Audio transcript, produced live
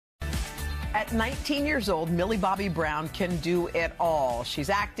At 19 years old, Millie Bobby Brown can do it all. She's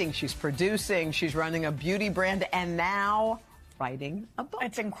acting, she's producing, she's running a beauty brand, and now writing a book.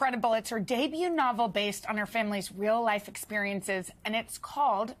 It's incredible. It's her debut novel based on her family's real-life experiences, and it's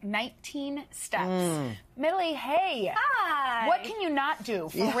called 19 Steps. Millie, hey. Hi. What can you not do,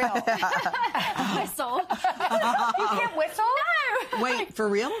 for real? Whistle. You can't whistle? No. Wait, for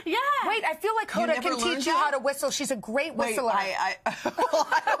real? Yeah. Wait, I feel like Hoda can teach you how to whistle. She's a great whistler. Well,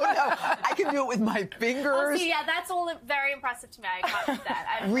 I don't know. I can do it with my fingers. Oh, see, yeah, that's all very impressive to me. I can't do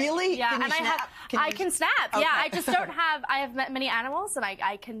that. Really? Yeah, Can you and snap? I can snap. Okay. Yeah, I just don't have. I have many animals, and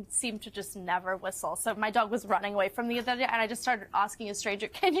I can seem to just never whistle. So my dog was running away from me the other day, and I just started asking a stranger,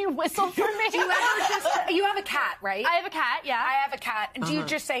 "Can you whistle for me?" Do you ever just? You have a cat, right? I have a cat. Yeah. I have a cat. And do you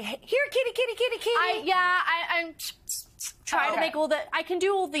just say, "Here, kitty, kitty, kitty, kitty"? I'm trying to make all the. I can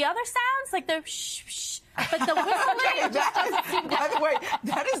do all the other sounds, like the shh, shh. But the whistling just doesn't seem to. By the way,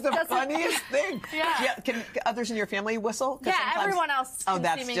 that is the funniest thing. Yeah. Can others in your family whistle? Yeah, everyone else can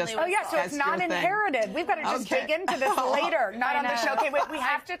that's seemingly just. whistle. Oh, yeah, so it's not inherited. We've got to just dig into this later, not on the show. Okay, wait, we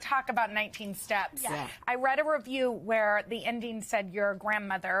have to talk about 19 Steps. Yeah. I read a review where the ending said your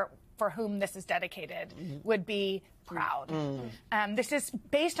grandmother, for whom this is dedicated, would be proud. This is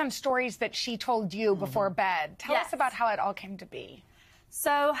based on stories that she told you before bed. Tell us about how it all came to be.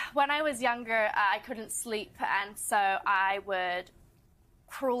 So when I was younger, I couldn't sleep, and so I would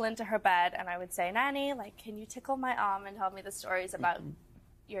crawl into her bed and I would say, "Nanny, like, can you tickle my arm and tell me the stories about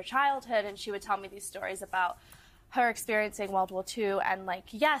your childhood?" And she would tell me these stories about her experiencing World War II, and like,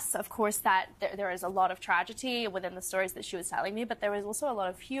 yes, of course, that there is a lot of tragedy within the stories that she was telling me, but there was also a lot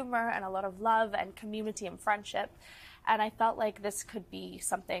of humor and a lot of love and community and friendship. And I felt like this could be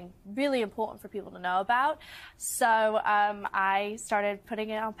something really important for people to know about. So I started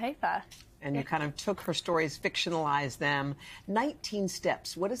putting it on paper. And you kind of took her stories, fictionalized them. 19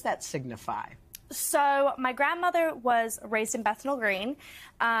 Steps, what does that signify? So my grandmother was raised in Bethnal Green,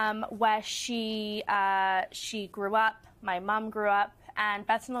 where she grew up. My mom grew up, and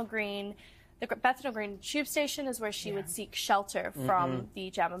Bethnal Green, the Bethnal Green tube station is where she would seek shelter from the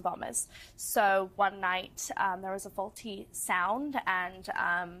German bombers. So one night there was a faulty sound, and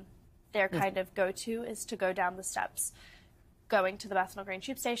their kind of go-to is to go down the steps going to the Bethnal Green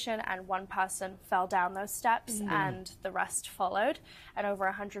tube station, and one person fell down those steps and the rest followed, and over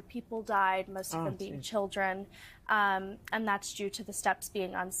 100 people died, most of them being children, and that's due to the steps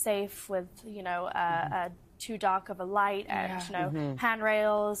being unsafe with, you know, too dark of a light and, you know,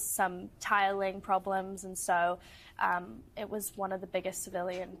 handrails, some tiling problems, and so it was one of the biggest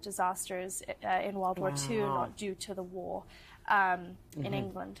civilian disasters in World War II, not due to the war. In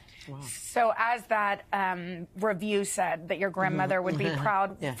England. So as that review said, that your grandmother would be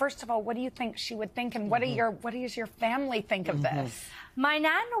proud, first of all, what do you think she would think, and what does your family think of this? My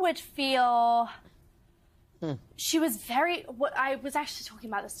nan would feel... She was very, I was actually talking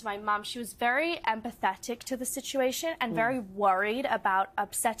about this to my mom, she was very empathetic to the situation and very worried about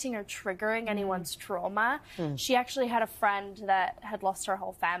upsetting or triggering anyone's trauma. She actually had a friend that had lost her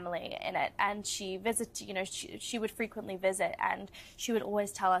whole family in it, and she visited, you know, she would frequently visit, and she would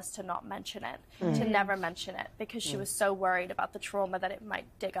always tell us to not mention it, to never mention it, because she was so worried about the trauma that it might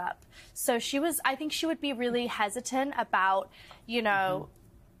dig up. So she was, I think she would be really hesitant about, you know,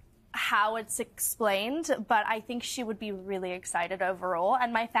 how it's explained, but I think she would be really excited overall,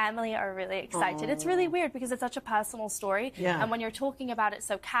 and my family are really excited. It's really weird because it's such a personal story, and when you're talking about it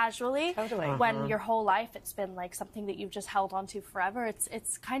so casually, when your whole life it's been like something that you've just held on to forever,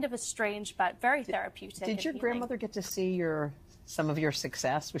 it's kind of a strange but very therapeutic. Did your grandmother get to see some of your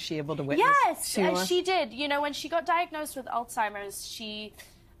success? Was she able to witness? Yes, and she did. You know, when she got diagnosed with Alzheimer's, she,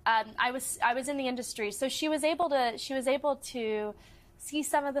 I was in the industry, so she was able to see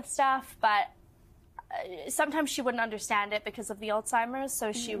some of the stuff, but sometimes she wouldn't understand it because of the Alzheimer's,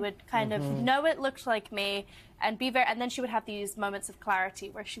 so she would kind of know it looked like me and and then she would have these moments of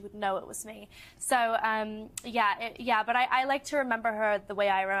clarity where she would know it was me. So, but I like to remember her the way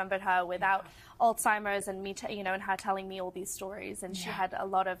I remembered her without Alzheimer's, and me, you know, and her telling me all these stories, and she had a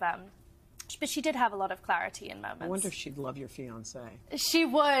lot of, but she did have a lot of clarity in moments. I wonder if she'd love your fiancé. She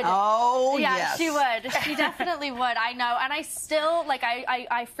would. Oh, yeah, yes. She would. She definitely would. I know. And I still, like,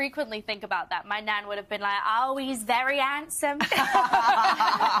 I frequently think about that. My nan would have been like, "Oh, he's very handsome."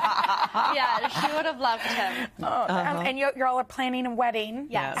 Yeah, she would have loved him. And you're all planning a wedding.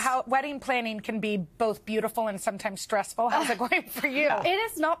 Yes. How wedding planning can be both beautiful and sometimes stressful. How's it going for you? It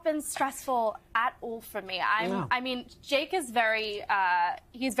has not been stressful at all for me. I mean, Jake is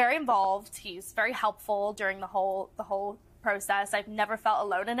he's very involved. He's very helpful during the whole process. I've never felt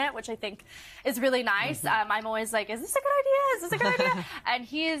alone in it, which I think is really nice. I'm always like, is this a good idea? Is this a good idea? And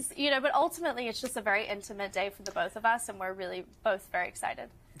he's, you know, but ultimately it's just a very intimate day for the both of us, and we're really both very excited.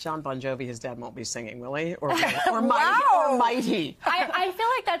 Jon Bon Jovi, his dad, won't be singing, will he? Or might he? I feel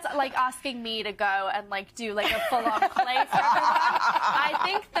like that's like asking me to go and like do like a full-on play for everyone. I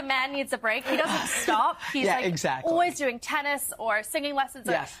think the man needs a break. He doesn't stop. He's always doing tennis or singing lessons.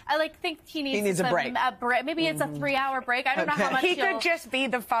 Yes. I like think he needs a break. Maybe it's a 3-hour break. I don't know how much he could just be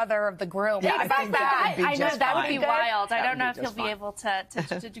the father of the groom. Yeah, I think that would be I know that would be wild. I don't know if he'll be able to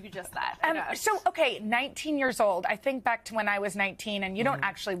do just that. So, okay, 19 years old. I think back to when I was 19, and you don't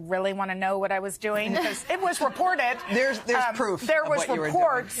actually really want to know what I was doing because it was reported. There's proof. There was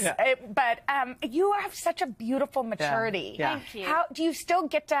reports, but you have such a beautiful maturity. Yeah. Thank you. How do you still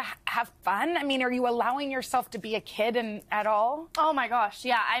get to have fun? I mean, are you allowing yourself to be a kid at all? Oh my gosh,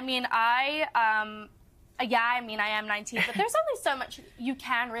 yeah. I mean, I am 19, but there's only so much you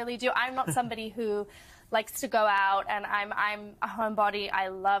can really do. I'm not somebody who likes to go out, and I'm a homebody. I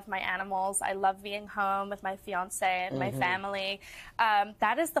love my animals. I love being home with my fiancé and my family.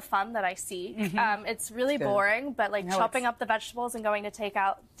 That is the fun that I seek. It's really boring, but like chopping up the vegetables and going to take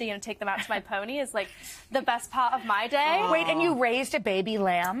them out to my pony is like the best part of my day. Wait, and you raised a baby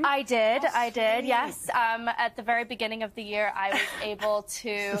lamb? I did, yes. At the very beginning of the year, I was able to...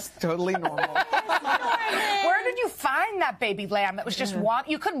 It's totally normal. Where did you find that baby lamb that was just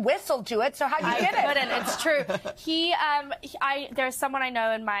you couldn't whistle to it, so how'd you get it? I couldn't. It's true. There's someone I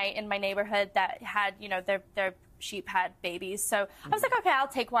know in my neighborhood that had, you know, their sheep had babies. So I was like, okay, I'll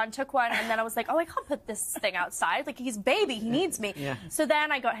take one. Took one, and then I was like, oh, I can't put this thing outside. Like, he's baby, he needs me. Yeah. So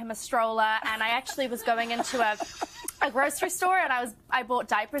then I got him a stroller, and I actually was going into a grocery store, and I bought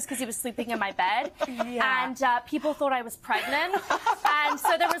diapers because he was sleeping in my bed. Yeah. And people thought I was pregnant. And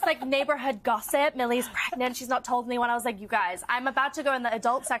so there was like neighborhood gossip. Millie's pregnant. She's not told anyone. I was like, you guys, I'm about to go in the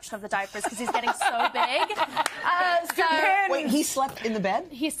adult section of the diapers because he's getting so big. Wait, he slept in the bed?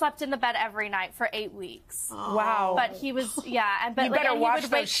 He slept in the bed every night for 8 weeks. Oh. Wow. But he was, but you better wash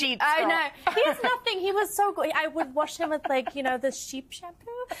those sheets. I know. He has nothing. He was so good. I would wash him with like, you know, the sheep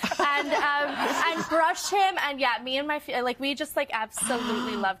shampoo and brush him. And yeah, me and my, we just like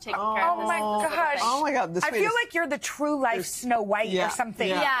absolutely love taking care of this. Oh my gosh. Oh my God. I feel like you're the true life Snow White or something.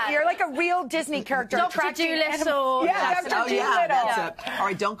 Yeah. You're like a real Disney character. Dr. Doolittle. Yeah, Dr. Doolittle. That's it. All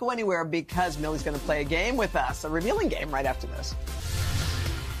right, don't go anywhere because Millie's going to play a game with us, a revealing game right after this.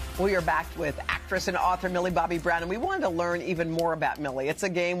 We are back with actress and author Millie Bobby Brown, and we wanted to learn even more about Millie. It's a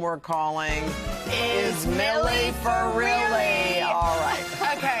game we're calling Is Millie for Really? All right.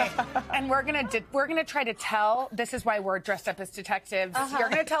 Okay. And we're gonna try to tell. This is why we're dressed up as detectives. You're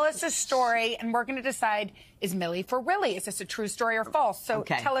gonna tell us a story, and we're gonna decide: is Millie for really? Is this a true story or false? So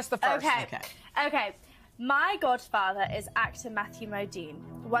tell us the first. Okay. My godfather is actor Matthew Modine.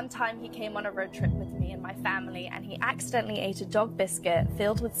 One time he came on a road trip with me and my family, and he accidentally ate a dog biscuit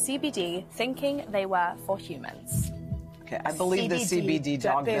filled with CBD, thinking they were for humans. Okay, I believe the CBD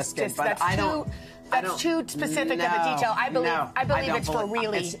dog biscuit, but I don't. That's too specific of a detail. I believe it's for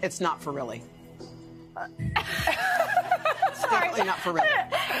really. It's not for really. It's definitely not for really.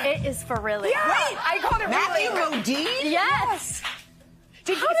 It is for really. Yeah. Wait, I called it Matthew really. Modine? Yes.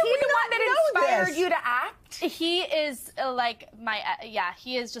 Is he the one that inspired you to act? He is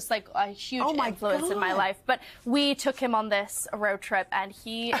he is just like a huge influence in my God. life. But we took him on this road trip, and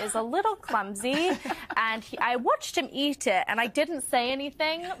he is a little clumsy. And I watched him eat it, and I didn't say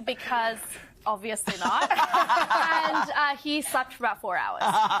anything because obviously not. And he slept for about 4 hours.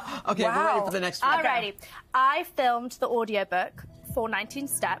 Okay, we're ready for the next one. Alrighty. I filmed the audiobook for 19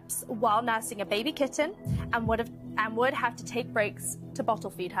 Steps while nursing a baby kitten, and would have to take breaks to bottle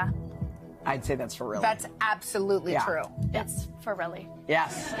feed her. I'd say that's for really. That's absolutely true. It's for really.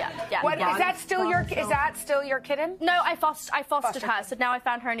 Yes. Yeah. What, is that still your kitten? No, I fostered her. So now I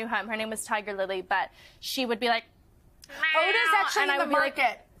found her a new home. Her name was Tiger Lily, but she would be like, Hoda's actually in the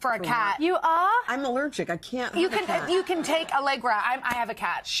market for a cat. You are? I'm allergic. I can't. You can take Allegra. I have a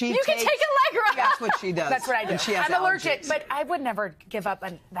cat. You can take Allegra. That's what she does. That's what I do. And she has I'm allergic, allergies. but I would never give up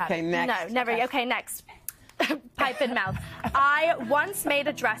on that. Okay, next. No, never. Okay, next. Pipe in mouth. I once made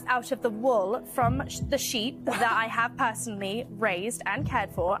a dress out of the wool from the sheep that I have personally raised and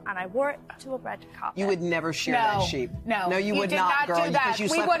cared for, and I wore it to a red carpet. You would never shear that sheep. No, you would did not, girl. do that. Because you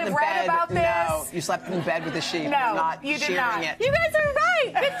We slept would in have the read bed. about this. No, you slept in bed with the sheep. No, not you did shearing not. it. You guys are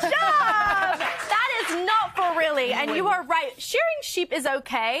right. Good job. That is is not for really. And you are right. Shearing sheep is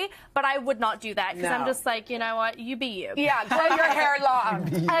okay, but I would not do that because I'm just like, you know what? You be you. Yeah, grow your hair long.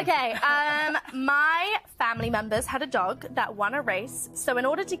 Okay. My family members had a dog that won a race. So in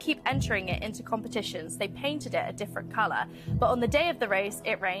order to keep entering it into competitions, they painted it a different color. But on the day of the race,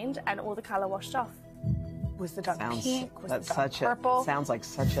 it rained and all the color washed off. Was the dog pink? Was that's the dog such purple? Sounds like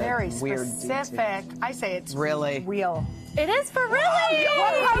such very a weird specific. I say it's really real. It is for really.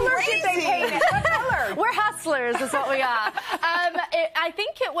 What color did they paint it? What color? We're hustlers, is what we are. I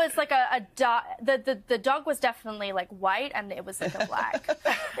think it was like a dog. The dog was definitely like white, and it was like a black.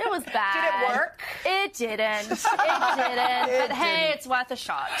 It was bad. Did it work? It didn't. It didn't. But hey, it's worth a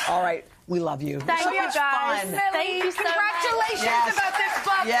shot. All right, we love you. Thank you, much guys. fun. Thank you so much. Congratulations about this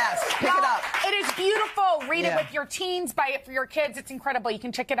book. Yes, pick it up. It is beautiful. Read it with your teens. Buy it for your kids. It's incredible. You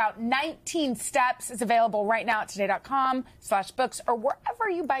can check it out. 19 Steps is available right now at today.com/books or wherever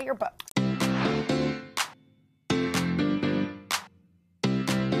you buy your books.